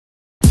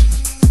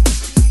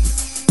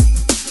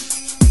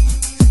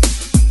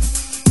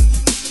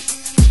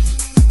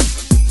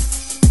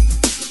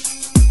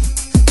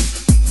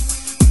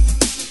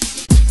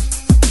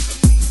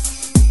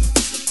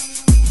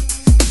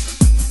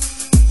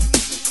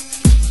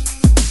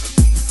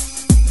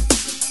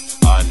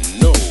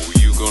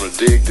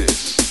dig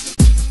this.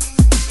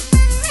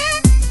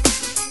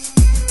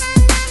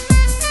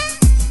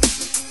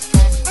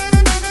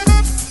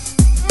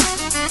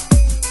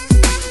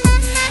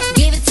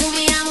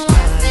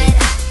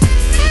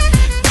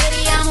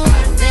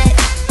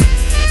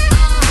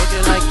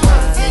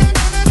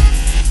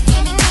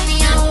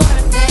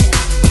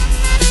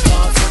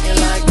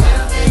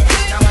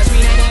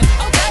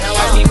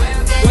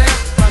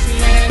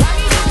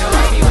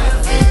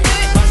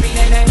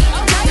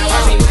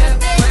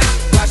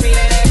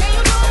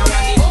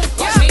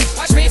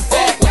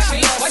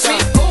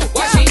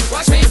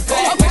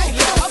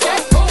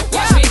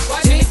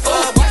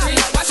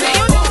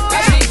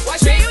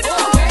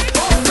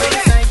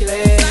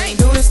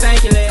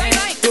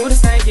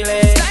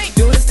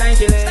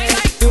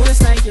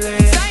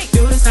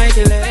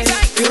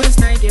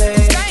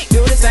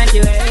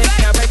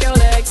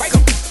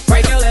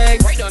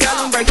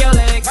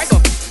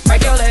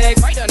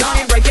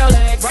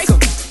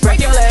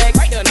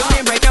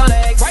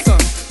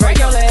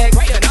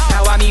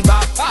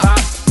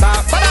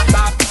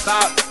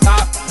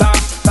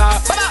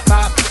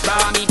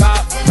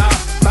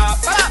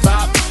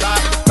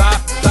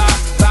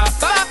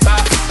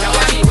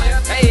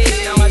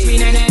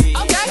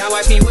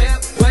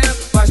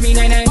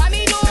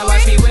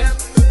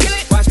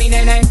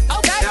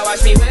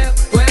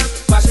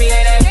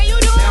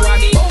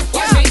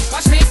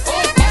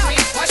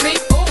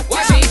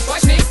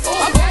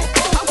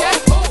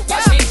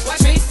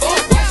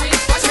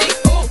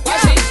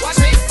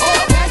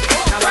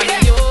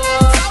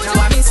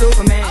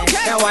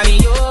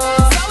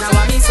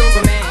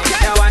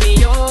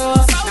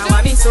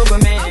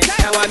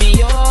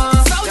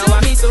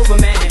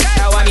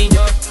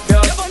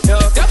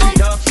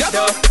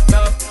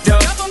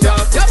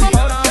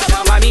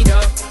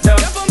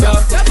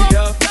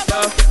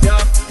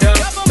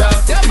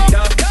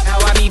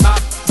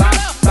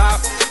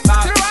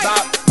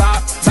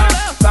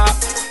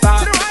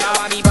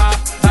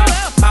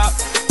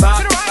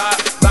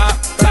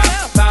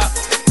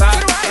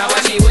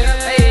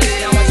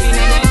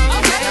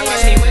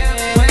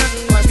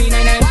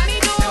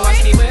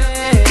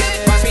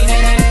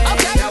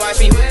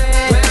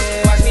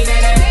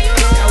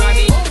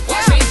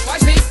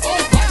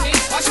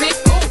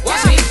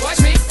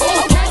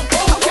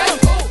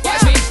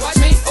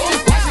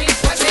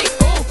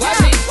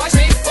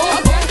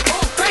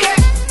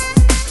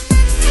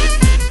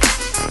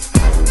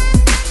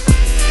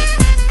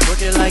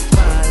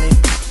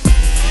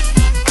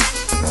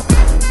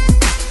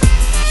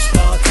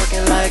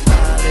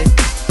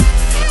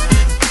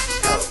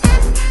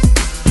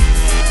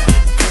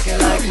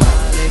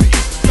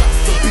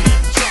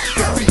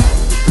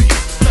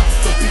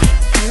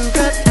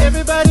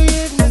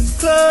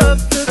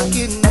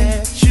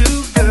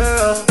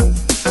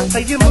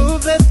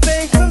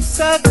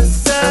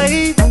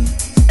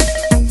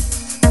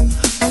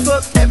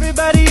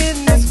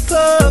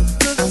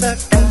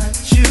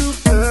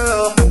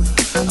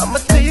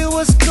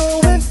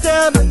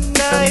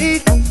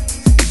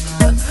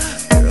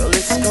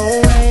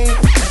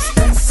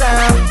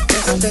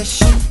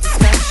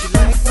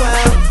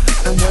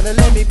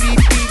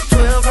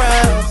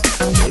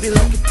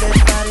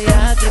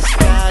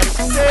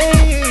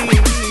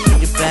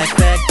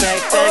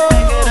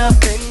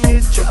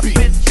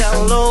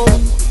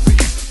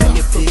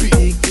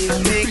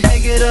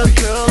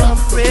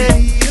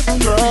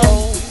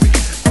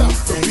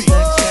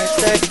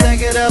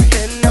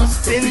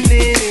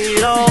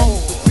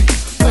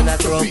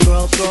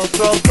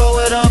 Throw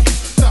it up,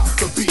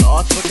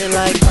 start twerking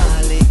like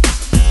Miley.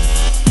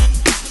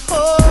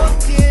 Oh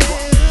yeah,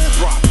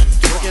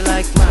 twerking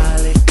like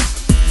Miley.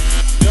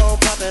 Don't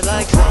pop it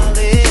like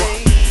Miley.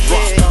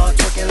 Yeah, start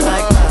twerking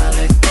like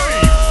Miley.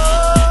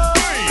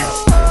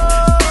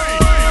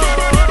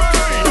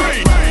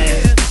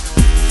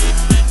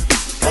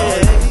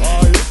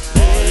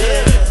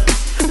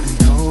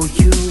 Know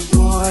you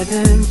more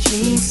than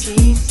jeans, so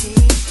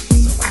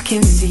I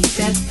can see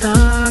that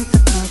thumb.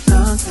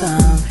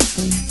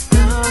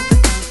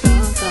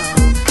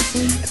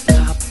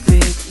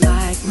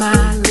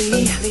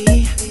 Miley,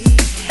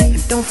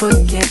 and don't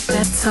forget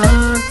that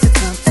tongue,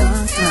 tongue,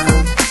 tongue,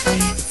 tongue,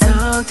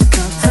 tongue, tongue,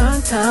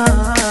 tongue, tongue,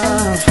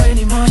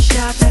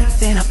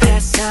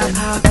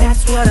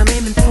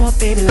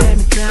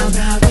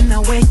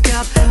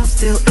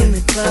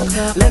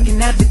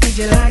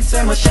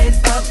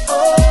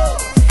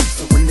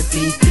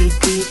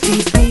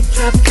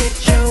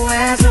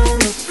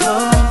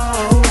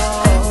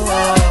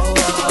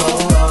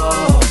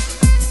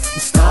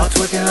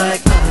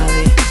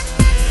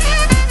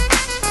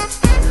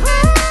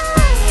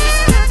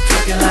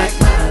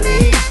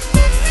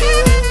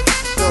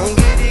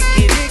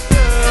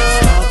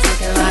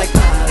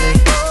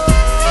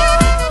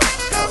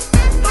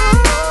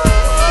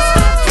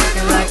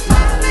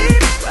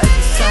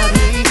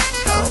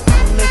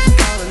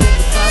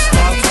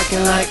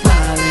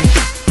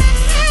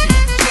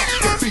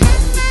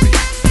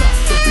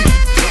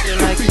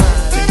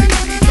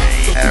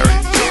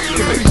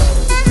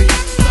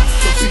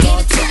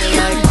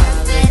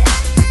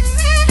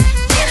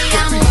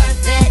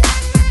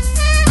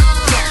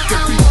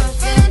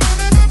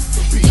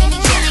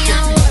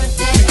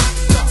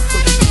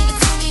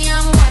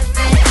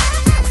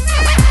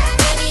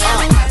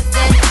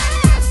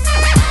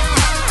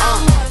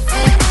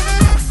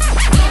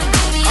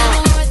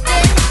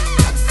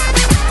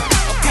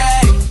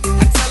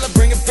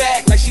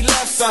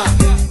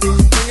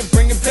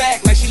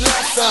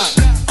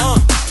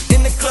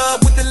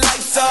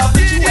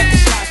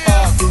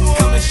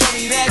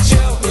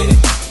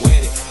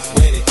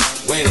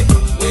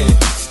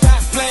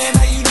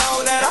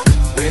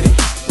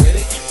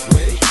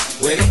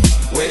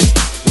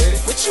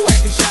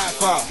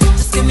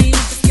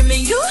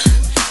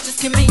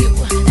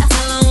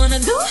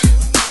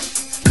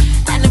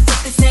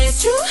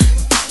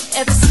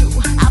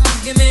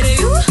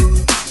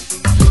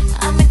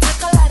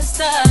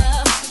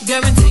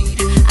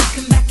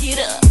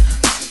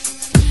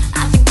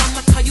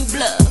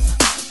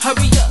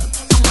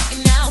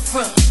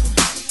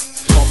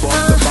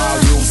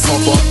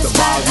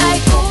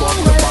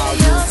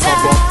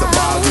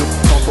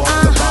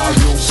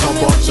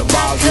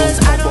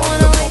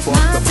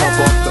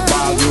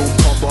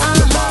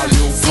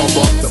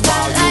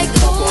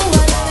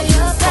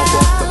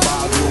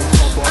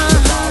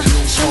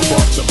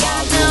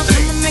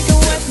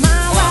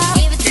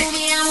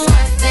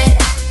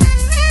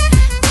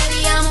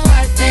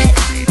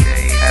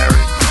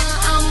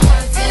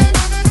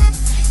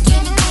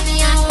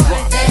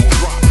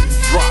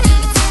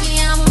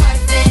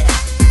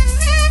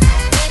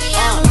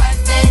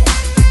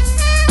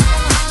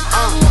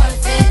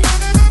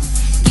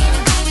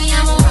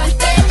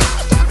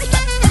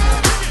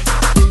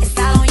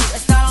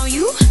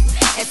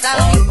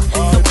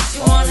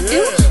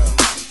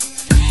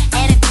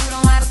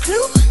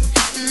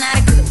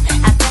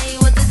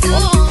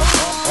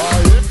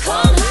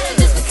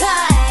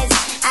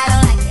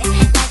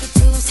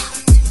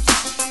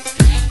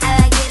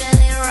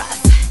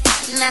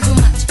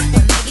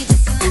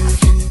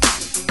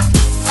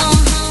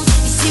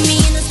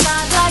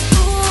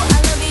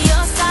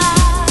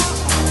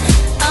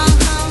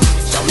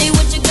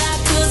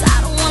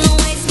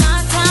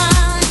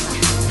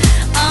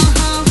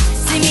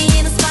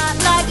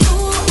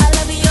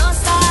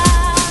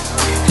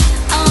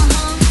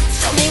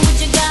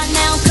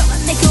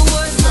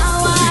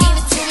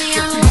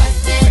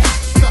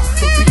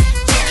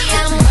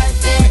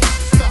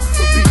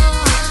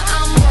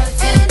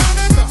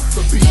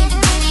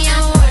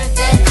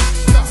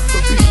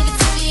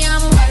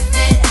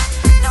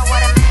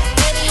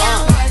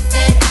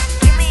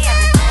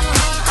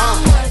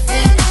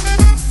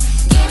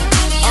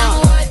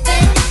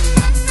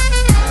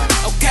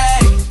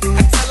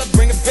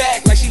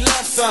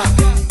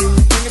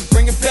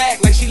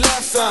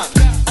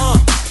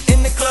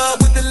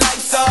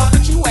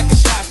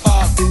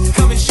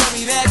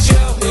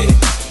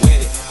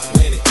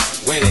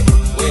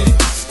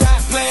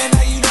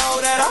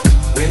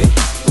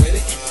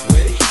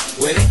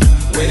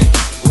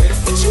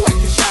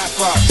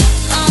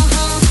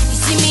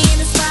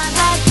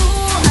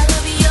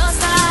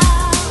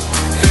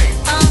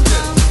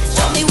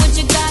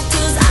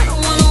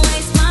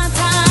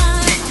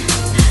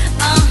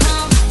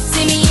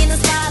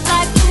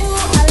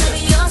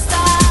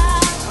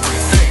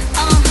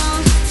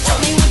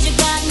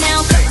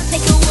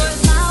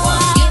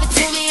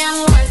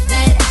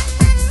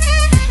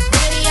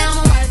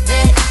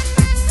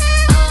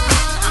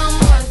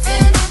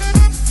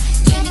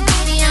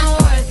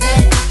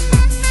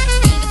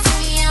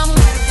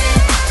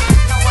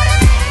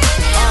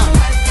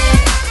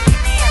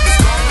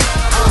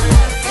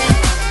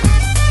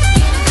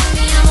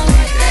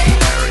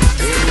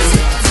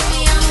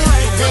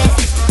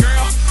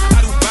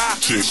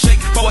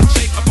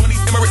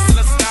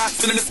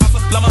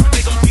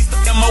 Make them piece the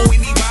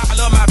M-O-N-E-Y. I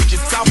love my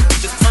bitches, South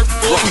bitches, surf,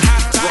 full and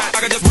hot tide. I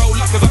can just roll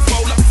up, cause I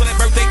roll up. So that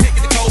birthday cake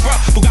in the Cobra.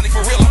 Bugatti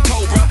for real, I'm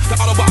Cobra. The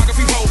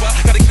autobiography rover.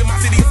 Gotta give it my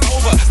city, it's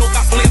over. No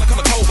gospel in, I come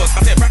to Cobra.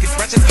 I said brackets,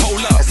 ratchets,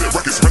 hold up. I said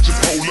brackets, ratchets,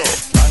 hold up.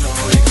 I know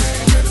who you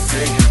came here to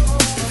see.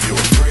 If you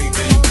afraid,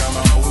 then you come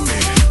out with me.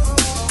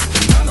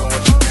 And I know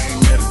what you came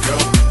here to do.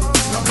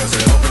 Now bust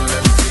it open,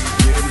 let me see you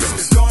get it.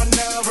 It's going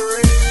down for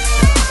real.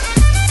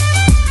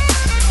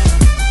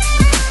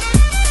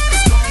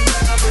 It's going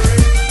down for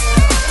real.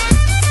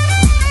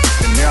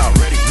 And they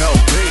already know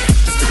me.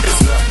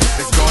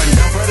 It's going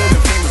down further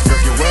than famous.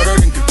 Girl, you're wetter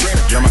than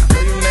Katrina. You're my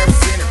girl, you never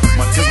seen it.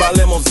 My tears by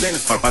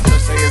limousines. My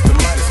touch say it's the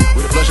minus.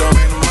 With a blush on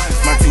man, the minus.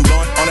 My team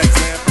going on that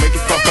slam. Make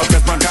it fuck up,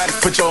 that's my guidance.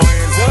 Put your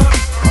hands up.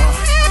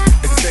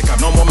 It's a stick up,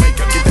 no more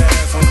makeup. Get that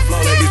ass on the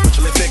floor, ladies. Put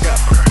your lipstick up.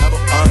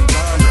 Double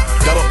entendre,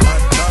 double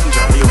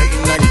entendre. When you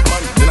hating, I get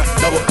money, then I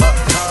double up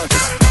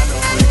conquer. I know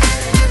who you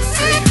came here to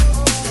see.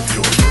 If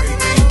you afraid,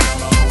 then you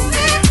come out with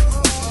me.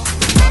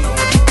 And I know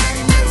what you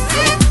came here to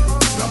do.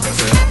 Now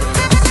bust it open,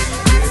 let me see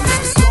you get it.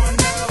 It's going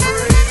down for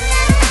real.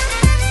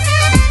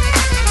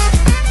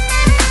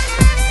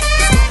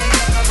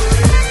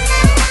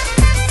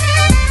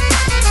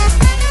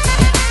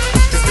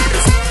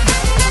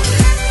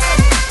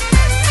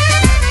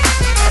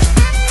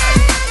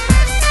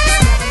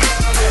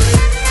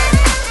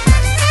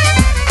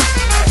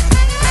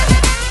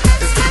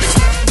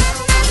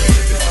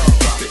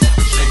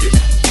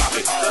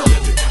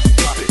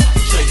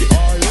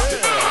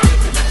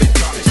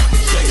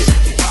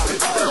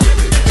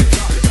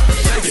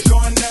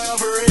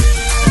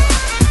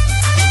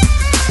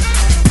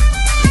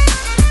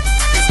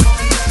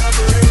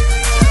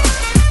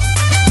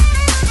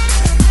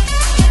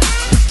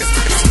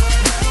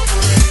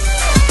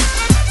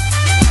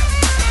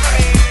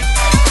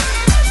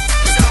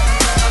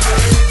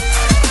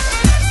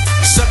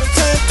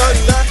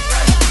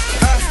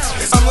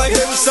 I'm like,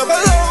 hey, what's up,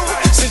 hello?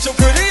 Since your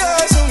pretty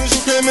eyes soon as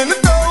you came in the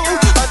door.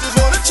 I just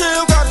wanna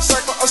chill, got a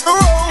sack for us to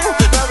roll.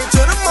 Married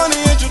to the money,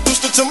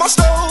 introduced her to my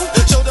stove.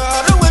 Showed her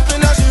how to whip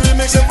and now she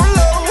remixing for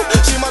low.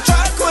 She my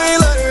track queen,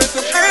 let her hit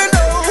the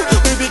bando.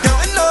 We be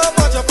counting up,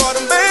 watch how far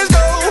them bands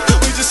go.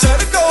 We just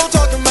set a goal,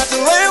 talking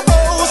matching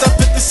Lambos. At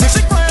 50,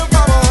 60 grand,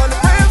 500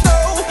 grams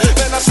though.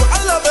 Man, I swear I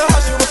love her, how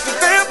she works the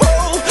damn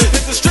bowl.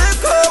 Hit the strip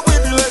club, we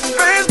be letting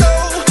fans go.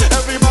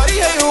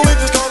 Everybody hate her, we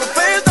just call them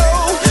fans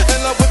though. In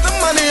love with the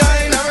money,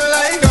 I ain't never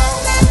let go.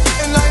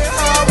 And I get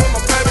high with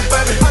my baby,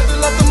 baby. I just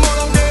love the more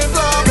I'm getting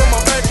love with my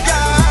baby,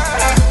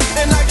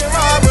 yeah. And I get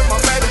ride with my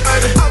baby,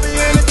 baby. I be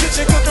in the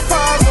kitchen cooking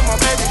pies with my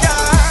baby,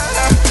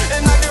 yeah.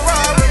 And I get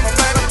ride with my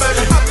baby,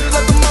 baby. I just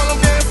love the more I'm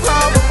getting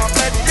fly with my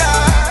baby,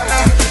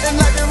 yeah. And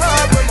I get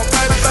ride with my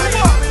baby, baby.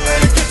 I be in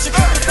the kitchen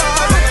cooking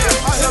pies with my baby,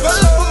 yeah. I said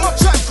hello with my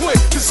track quick,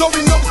 cause so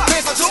we know the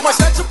dance. I just might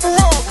snatch a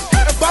Ferrari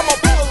and buy my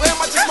bill lamb.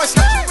 I just might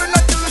snatch her and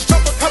I just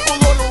drop a couple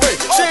on the way.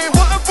 She ain't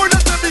wanting for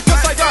nothing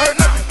because I got her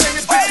everything.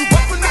 It's bitch, you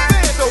up in the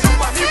band though. You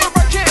want me where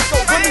I can't go.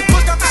 When we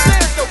book out the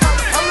stand though.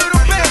 A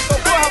little band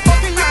though. Boy, how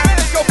fucking you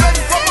fans go.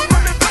 Baby, from a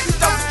women, baby,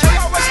 that's the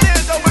K.R.S.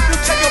 stand though. If you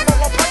take up on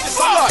my pockets,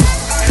 I'm like.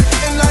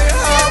 And I get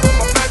high with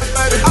my baby,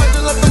 baby. I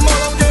just love the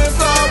more I'm getting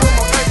fly with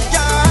my baby,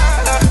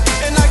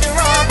 yeah. And I get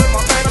ride with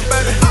my baby,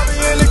 baby. I be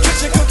in the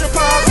kitchen cooking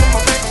pies with my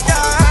baby,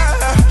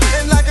 yeah.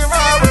 And I get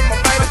ride with my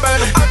baby,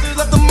 baby. I just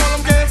love the more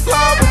I'm getting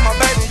fly with my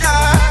baby,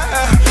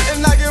 yeah.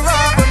 And I get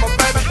ride with my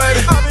baby,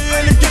 baby. I be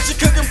in the kitchen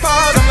cooking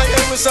pies. I'm like,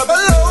 hey, what's up,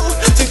 hello?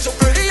 Since your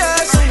pretty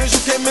ass soon as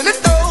you came in the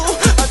door.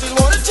 I just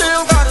wanna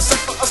chill, got a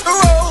sack for us to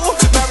roll.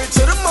 Married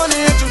to the money,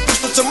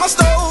 introduced her to my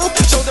stove.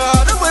 Showed her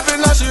how to whip it,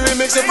 now she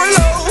remixing for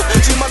low.